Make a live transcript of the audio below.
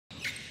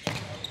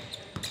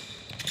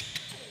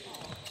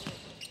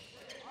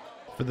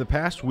For the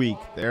past week,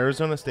 the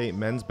Arizona State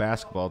men's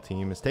basketball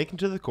team has taken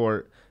to the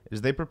court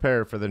as they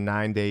prepare for their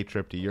 9-day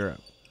trip to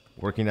Europe,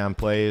 working on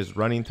plays,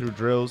 running through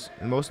drills,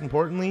 and most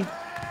importantly,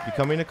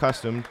 becoming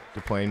accustomed to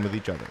playing with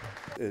each other.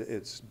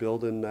 It's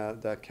building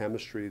that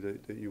chemistry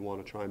that you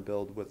want to try and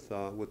build with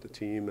the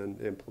team and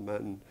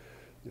implementing,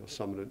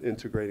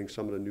 integrating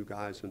some of the new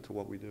guys into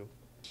what we do.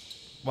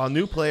 While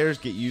new players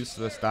get used to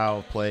the style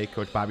of play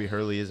Coach Bobby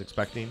Hurley is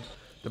expecting,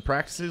 the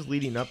practices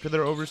leading up to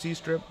their overseas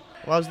trip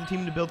allows the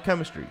team to build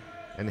chemistry.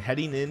 And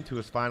heading into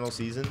his final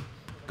season,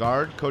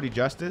 guard Cody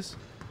Justice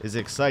is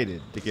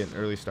excited to get an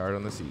early start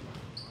on the season.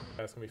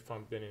 It's going to be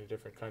fun being in a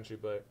different country,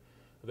 but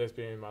with this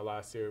being my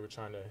last year, we're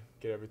trying to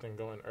get everything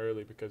going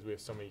early because we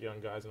have so many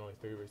young guys and only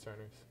 3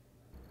 returners.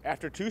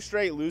 After 2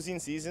 straight losing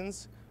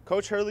seasons,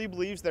 Coach Hurley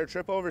believes their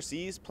trip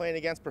overseas, playing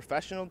against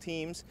professional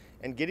teams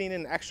and getting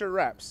in extra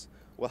reps,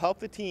 will help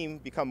the team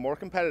become more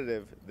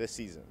competitive this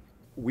season.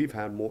 We've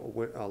had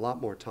a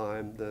lot more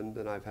time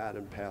than I've had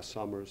in past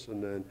summers,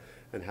 and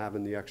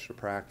having the extra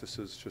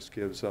practices just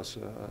gives us,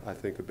 I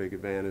think, a big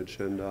advantage.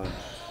 And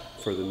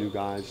for the new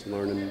guys,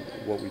 learning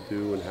what we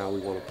do and how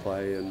we want to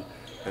play,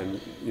 and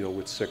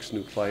with 6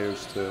 new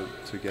players to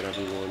get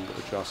everyone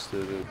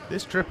adjusted.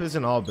 This trip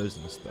isn't all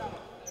business, though.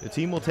 The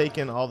team will take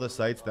in all the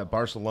sights that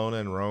Barcelona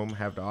and Rome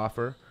have to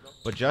offer,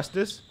 but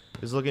Justice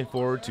is looking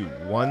forward to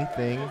one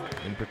thing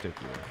in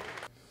particular.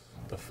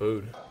 The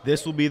food.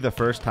 This will be the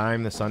first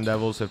time the Sun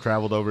Devils have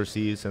traveled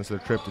overseas since their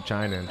trip to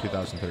China in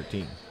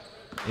 2013.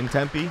 In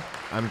Tempe,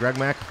 I'm Greg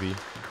Macafee,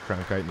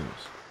 Cronkite News.